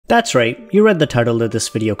That's right, you read the title of this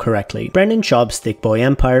video correctly. Brendan Schaub's Thick Boy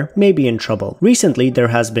empire may be in trouble. Recently, there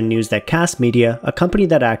has been news that Cast Media, a company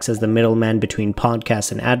that acts as the middleman between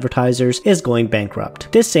podcasts and advertisers, is going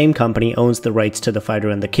bankrupt. This same company owns the rights to The Fighter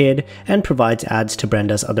and the Kid and provides ads to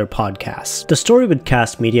Brenda's other podcasts. The story with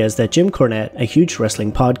Cast Media is that Jim Cornette, a huge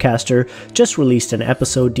wrestling podcaster, just released an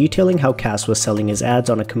episode detailing how Cast was selling his ads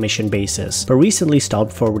on a commission basis, but recently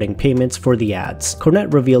stopped forwarding payments for the ads.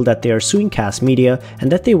 Cornette revealed that they are suing Cast Media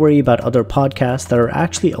and that they worry about other podcasts that are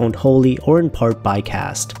actually owned wholly or in part by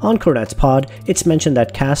Cast. On Cornette's pod, it's mentioned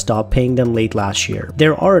that Cast stopped paying them late last year.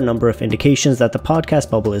 There are a number of indications that the podcast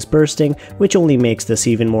bubble is bursting, which only makes this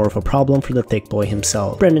even more of a problem for the Thick Boy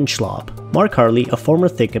himself, Brendan Schaub. Mark Harley, a former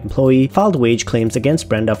Thick employee, filed wage claims against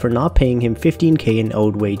Brenda for not paying him $15,000 in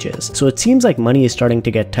owed wages, so it seems like money is starting to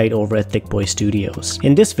get tight over at Thick Boy Studios.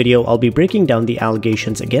 In this video, I'll be breaking down the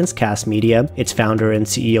allegations against Cast Media, its founder and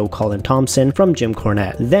CEO Colin Thompson, from Jim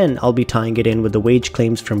Cornette. Then I'll be tying it in with the wage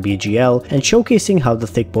claims from BGL and showcasing how the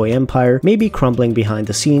Thick Boy empire may be crumbling behind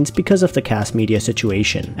the scenes because of the Cast Media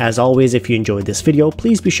situation. As always, if you enjoyed this video,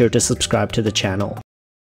 please be sure to subscribe to the channel.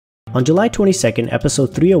 On July 22nd,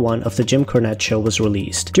 episode 301 of The Jim Cornette Show was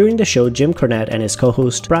released. During the show, Jim Cornette and his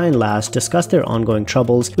co-host Brian Last discussed their ongoing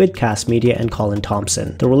troubles with Cast Media and Colin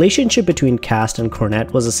Thompson. The relationship between Cast and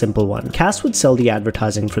Cornette was a simple one. Cast would sell the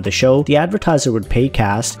advertising for the show, the advertiser would pay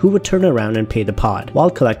Cast, who would turn around and pay the pod, while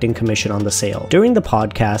collecting commission on the sale. During the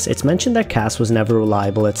podcast, it's mentioned that Cast was never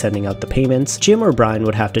reliable at sending out the payments. Jim or Brian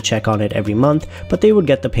would have to check on it every month, but they would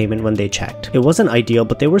get the payment when they checked. It wasn't ideal,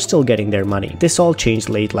 but they were still getting their money. This all changed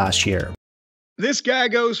late last year. This guy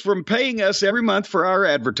goes from paying us every month for our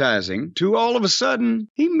advertising to all of a sudden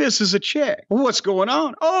he misses a check. What's going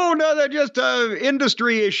on? Oh, no, they're just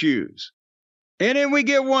industry issues. And then we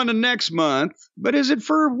get one the next month. But is it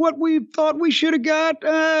for what we thought we should have got?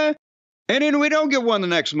 And then we don't get one the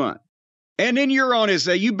next month. And then you're on his,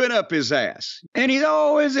 you've been up his ass. And he's,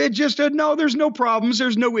 oh, is it just no, there's no problems.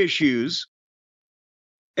 There's no issues.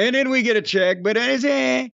 And then we get a check, but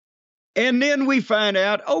it's, And then we find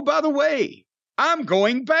out, oh, by the way, I'm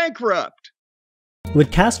going bankrupt.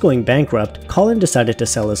 With Cast going bankrupt, Colin decided to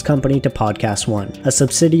sell his company to Podcast One, a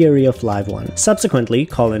subsidiary of Live One. Subsequently,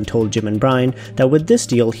 Colin told Jim and Brian that with this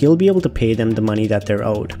deal, he'll be able to pay them the money that they're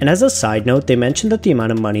owed. And as a side note, they mentioned that the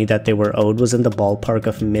amount of money that they were owed was in the ballpark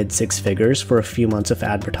of mid-six figures for a few months of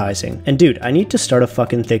advertising. And dude, I need to start a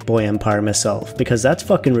fucking Thick Boy empire myself, because that's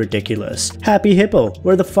fucking ridiculous. Happy Hippo,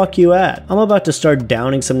 where the fuck you at? I'm about to start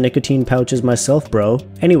downing some nicotine pouches myself, bro.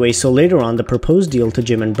 Anyway, so later on, the proposed deal to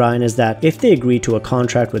Jim and Brian is that if they agree to a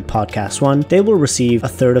contract with Podcast One, they will receive a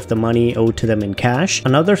third of the money owed to them in cash,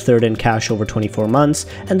 another third in cash over 24 months,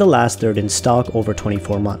 and the last third in stock over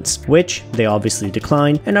 24 months, which they obviously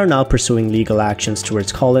decline and are now pursuing legal actions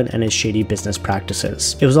towards Colin and his shady business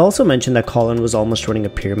practices. It was also mentioned that Colin was almost running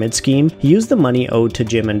a pyramid scheme. He used the money owed to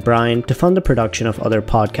Jim and Brian to fund the production of other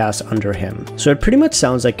podcasts under him. So it pretty much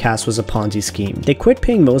sounds like Cast was a Ponzi scheme. They quit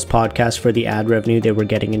paying most podcasts for the ad revenue they were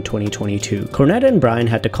getting in 2022. Cornette and Brian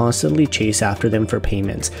had to constantly chase after them for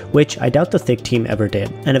payments, which I doubt the Thick team ever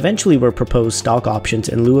did, and eventually were proposed stock options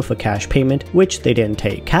in lieu of a cash payment, which they didn't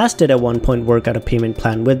take. Cast did at one point work out a payment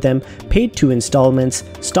plan with them, paid 2 installments,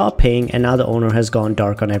 stopped paying, and now the owner has gone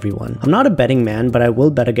dark on everyone. I'm not a betting man, but I will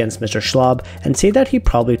bet against Mr. Schaub and say that he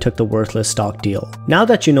probably took the worthless stock deal. Now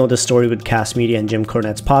that you know the story with Cast Media and Jim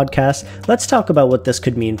Cornette's podcast, let's talk about what this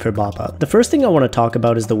could mean for Baba. The first thing I want to talk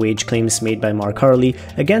about is the wage claims made by Mark Harley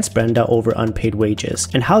against Brenda over unpaid wages,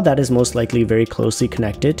 and how that is most likely very closely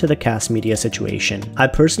connected to the Cast Media situation. I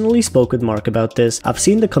personally spoke with Mark about this, I've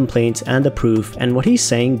seen the complaints and the proof, and what he's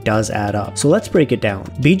saying does add up. So let's break it down.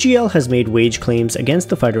 BGL has made wage claims against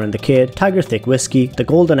The Fighter and the Kid, Tiger Thick Whiskey, The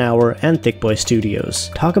Golden Hour, and Thick Boy Studios.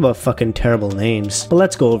 Talk about fucking terrible names. But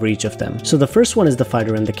let's go over each of them. So the first one is The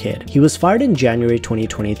Fighter and the Kid. He was fired in January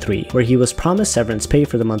 2023, where he was promised severance pay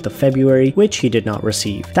for the month of February, which he did not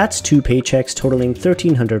receive. That's 2 paychecks totaling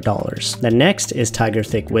 $1,300. The next is Tiger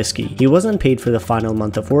Thick Whiskey. He wasn't paid for the final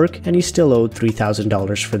month of work, and he still owed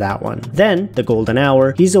 $3,000 for that one. Then, The Golden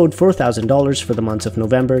Hour, he's owed $4,000 for the months of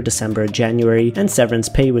November, December, January, and severance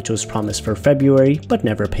pay which was promised for February, but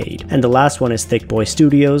never paid. And the last one is Thick Boy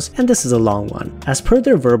Studios, and this is a long one. As per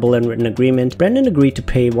their verbal and written agreement, Brendan agreed to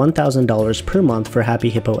pay $1,000 per month for Happy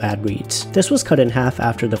Hippo ad reads. This was cut in half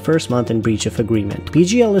after the first month in breach of agreement.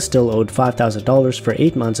 BGL is still owed $5,000 for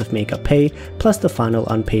 8 months of makeup pay, plus the final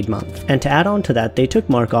unpaid month. And to add on to that, they took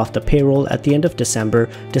Mark off the payroll at the the end of December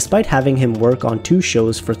despite having him work on 2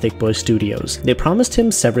 shows for Thick Boy Studios. They promised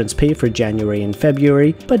him severance pay for January and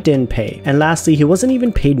February, but didn't pay. And lastly, he wasn't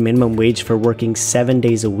even paid minimum wage for working 7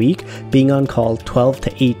 days a week, being on call 12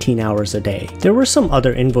 to 18 hours a day. There were some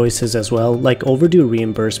other invoices as well, like overdue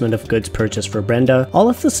reimbursement of goods purchased for Brenda. All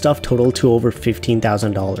of the stuff totaled to over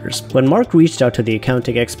 $15,000. When Mark reached out to the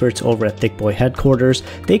accounting experts over at Thick Boy headquarters,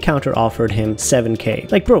 they counter-offered him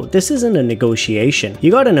 $7K. Like, bro, this isn't a negotiation.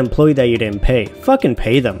 You got an employee that you didn't pay. Fucking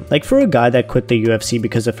pay them. Like, for a guy that quit the UFC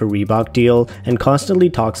because of a Reebok deal and constantly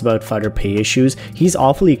talks about fighter pay issues, he's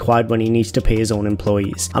awfully quiet when he needs to pay his own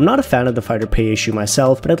employees. I'm not a fan of the fighter pay issue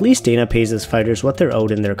myself, but at least Dana pays his fighters what they're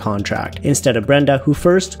owed in their contract, instead of Brenda, who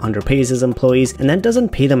first underpays his employees and then doesn't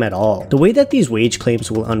pay them at all. The way that these wage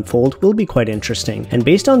claims will unfold will be quite interesting, and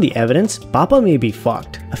based on the evidence, Bappa may be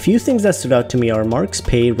fucked. A few things that stood out to me are Mark's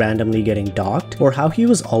pay randomly getting docked, or how he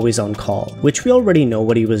was always on call, which we already know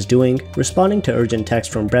what he was doing, responding to urgent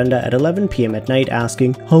text from Brenda at 11 PM at night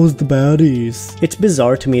asking, "How's the baddies?" It's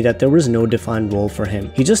bizarre to me that there was no defined role for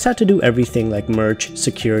him. He just had to do everything like merch,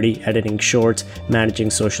 security, editing shorts, managing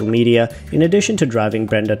social media, in addition to driving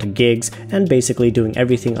Brenda to gigs, and basically doing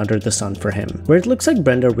everything under the sun for him. Where it looks like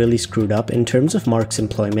Brenda really screwed up in terms of Mark's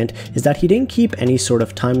employment is that he didn't keep any sort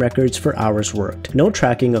of time records for hours worked. No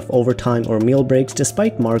tracking of overtime or meal breaks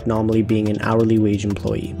despite Mark normally being an hourly wage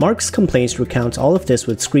employee. Mark's complaints recounts all of this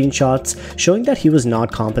with screenshots showing that he was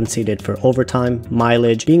not compensated for overtime,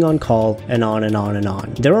 mileage, being on call, and on and on and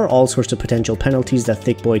on. There are all sorts of potential penalties that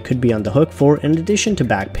Thick Boy could be on the hook for in addition to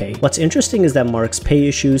back pay. What's interesting is that Mark's pay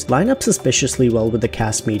issues line up suspiciously well with the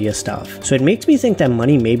cast media stuff, so it makes me think that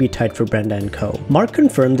money may be tight for Brenda and co. Mark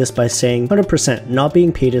confirmed this by saying 100% not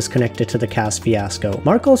being paid is connected to the cast fiasco.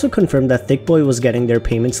 Mark also confirmed that Thick Boy was getting their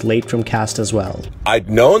payments late from cast as well. I'd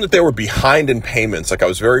known that they were behind in payments. Like, I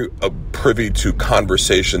was very privy to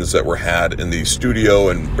conversations that were had in the studio,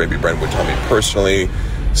 and maybe Brent would tell me personally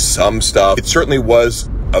some stuff. It certainly was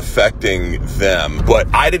affecting them, but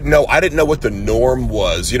I didn't know what the norm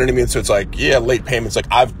was. You know what I mean? So it's like, yeah, late payments. Like,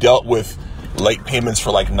 I've dealt with late payments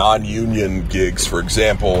for like non-union gigs, for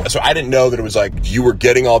example. So I didn't know that it was like you were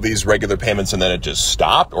getting all these regular payments and then it just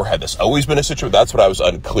stopped, or had this always been a situation? That's what I was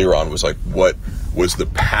unclear on, was like, what was the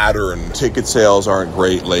pattern? Ticket sales aren't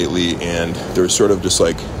great lately, and there's sort of just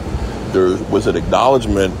like, there was an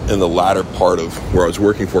acknowledgement in the latter part of where I was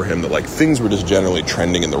working for him that like things were just generally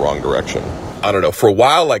trending in the wrong direction. I don't know. For a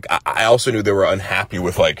while, like, I also knew they were unhappy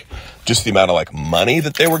with like just the amount of like money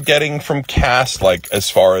that they were getting from cast, like as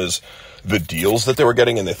far as the deals that they were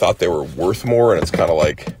getting, and they thought they were worth more. And it's kind of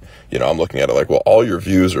like, you know, I'm looking at it like, well, all your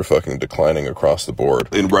views are fucking declining across the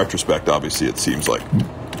board. In retrospect, obviously, it seems like,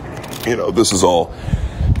 you know, this is all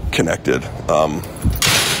connected.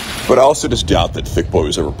 But I also just doubt that Thick Boy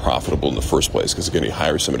was ever profitable in the first place, because again, he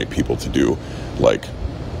hires so many people to do, like,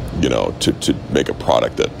 you know, to make a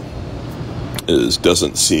product that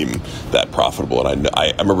doesn't seem that profitable. And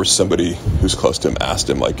I remember somebody who's close to him asked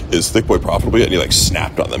him, like, is Thick Boy profitable yet? And he like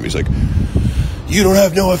snapped on them. He's like, you don't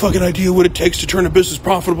have no fucking idea what it takes to turn a business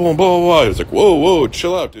profitable and blah, blah, blah. It's like, whoa,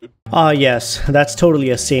 chill out, dude. Yes, that's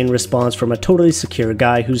totally a sane response from a totally secure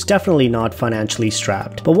guy who's definitely not financially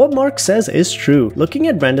strapped. But what Mark says is true. Looking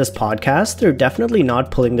at Brenda's podcast, they're definitely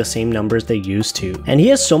not pulling the same numbers they used to. And he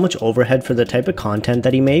has so much overhead for the type of content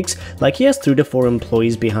that he makes, like he has 3 to 4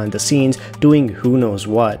 employees behind the scenes doing who knows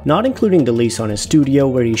what, not including the lease on his studio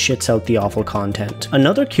where he shits out the awful content.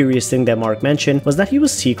 Another curious thing that Mark mentioned was that he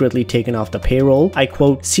was secretly taken off the payroll, I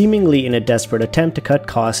quote, seemingly in a desperate attempt to cut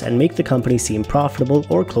costs and make the company seem profitable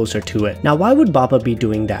or closer to it. Now, why would Bappa be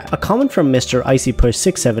doing that? A comment from Mr.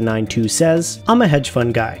 IcyPush6792 says, I'm a hedge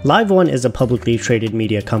fund guy. Live One is a publicly traded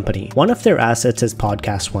media company. One of their assets is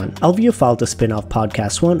Podcast One. LVO filed to spin off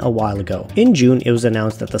Podcast One a while ago. In June, it was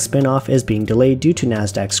announced that the spin-off is being delayed due to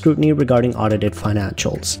NASDAQ scrutiny regarding audited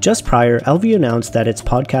financials. Just prior, LVO announced that its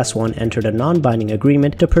Podcast One entered a non-binding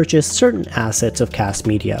agreement to purchase certain assets of Cast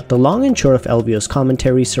Media. The long and short of LVO's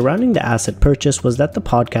commentary surrounding the asset purchase was that the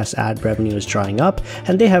podcast ad revenue is drying up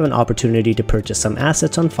and they have an opportunity to purchase some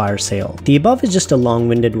assets on fire sale. The above is just a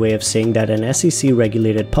long-winded way of saying that an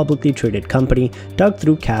SEC-regulated publicly traded company dug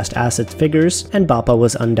through Cast assets figures, and Bappa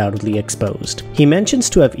was undoubtedly exposed. He mentions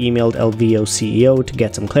to have emailed LVO CEO to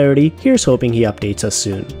get some clarity. Here's hoping he updates us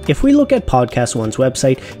soon. If we look at Podcast One's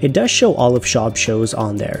website, it does show all of Schaub's shows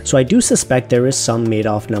on there, so I do suspect there is some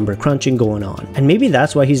Madoff number crunching going on, and maybe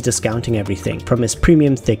that's why he's discounting everything, from his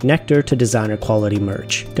premium thick nectar to designer quality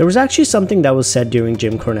merch. There was actually something that was said during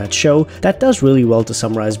Jim Cornette's show that does really well to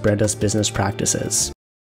summarize Brenda's business practices.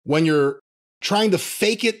 When you're trying to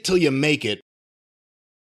fake it till you make it,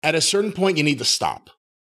 at a certain point you need to stop.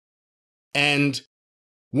 And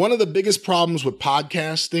One of the biggest problems with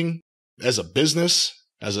podcasting as a business,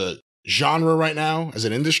 as a genre right now, as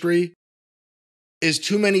an industry, is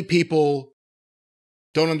too many people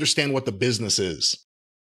don't understand what the business is.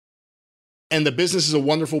 And the business is a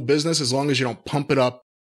wonderful business as long as you don't pump it up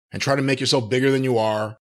and try to make yourself bigger than you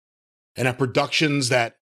are and have productions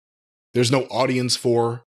that there's no audience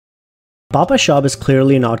for. Papa Schaub is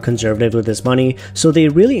clearly not conservative with his money, so the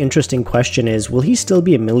really interesting question is, will he still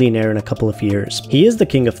be a millionaire in a couple of years? He is the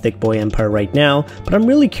king of Thick Boy Empire right now, but I'm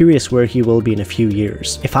really curious where he will be in a few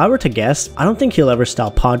years. If I were to guess, I don't think he'll ever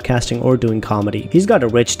stop podcasting or doing comedy. He's got a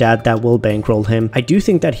rich dad that will bankroll him. I do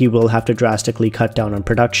think that he will have to drastically cut down on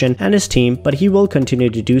production and his team, but he will continue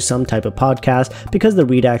to do some type of podcast because the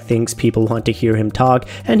Redact thinks people want to hear him talk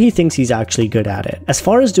and he thinks he's actually good at it. As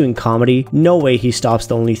far as doing comedy, no way he stops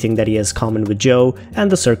the only thing that he has common with Joe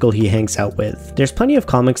and the circle he hangs out with. There's plenty of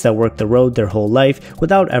comics that work the road their whole life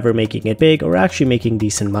without ever making it big or actually making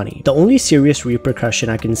decent money. The only serious repercussion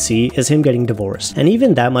I can see is him getting divorced, and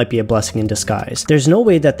even that might be a blessing in disguise. There's no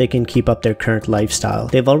way that they can keep up their current lifestyle.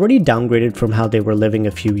 They've already downgraded from how they were living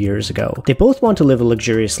a few years ago. They both want to live a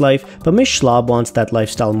luxurious life, but Miss Schlob wants that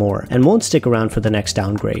lifestyle more and won't stick around for the next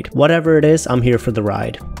downgrade. Whatever it is, I'm here for the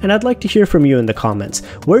ride. And I'd like to hear from you in the comments.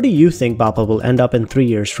 Where do you think Bappa will end up in 3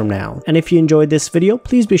 years from now? And if you enjoyed this video,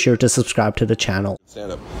 please be sure to subscribe to the channel.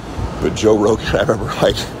 Stand up. But Joe Rogan, I remember,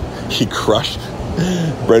 like, he crushed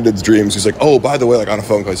Brendan's dreams. He's like, oh, by the way, like on a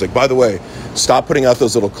phone call, he's like, by the way, stop putting out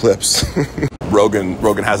those little clips. Rogan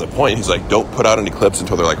has a point. He's like, don't put out any clips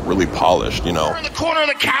until they're like really polished, you know. In the corner of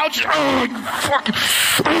the couch. How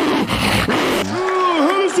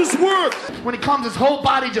does this work? When he comes, his whole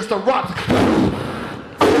body just erupts.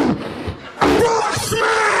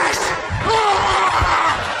 Smash!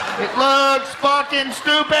 It looks fucking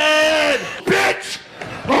stupid, bitch!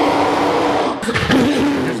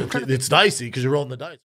 It's dicey because you're rolling the dice.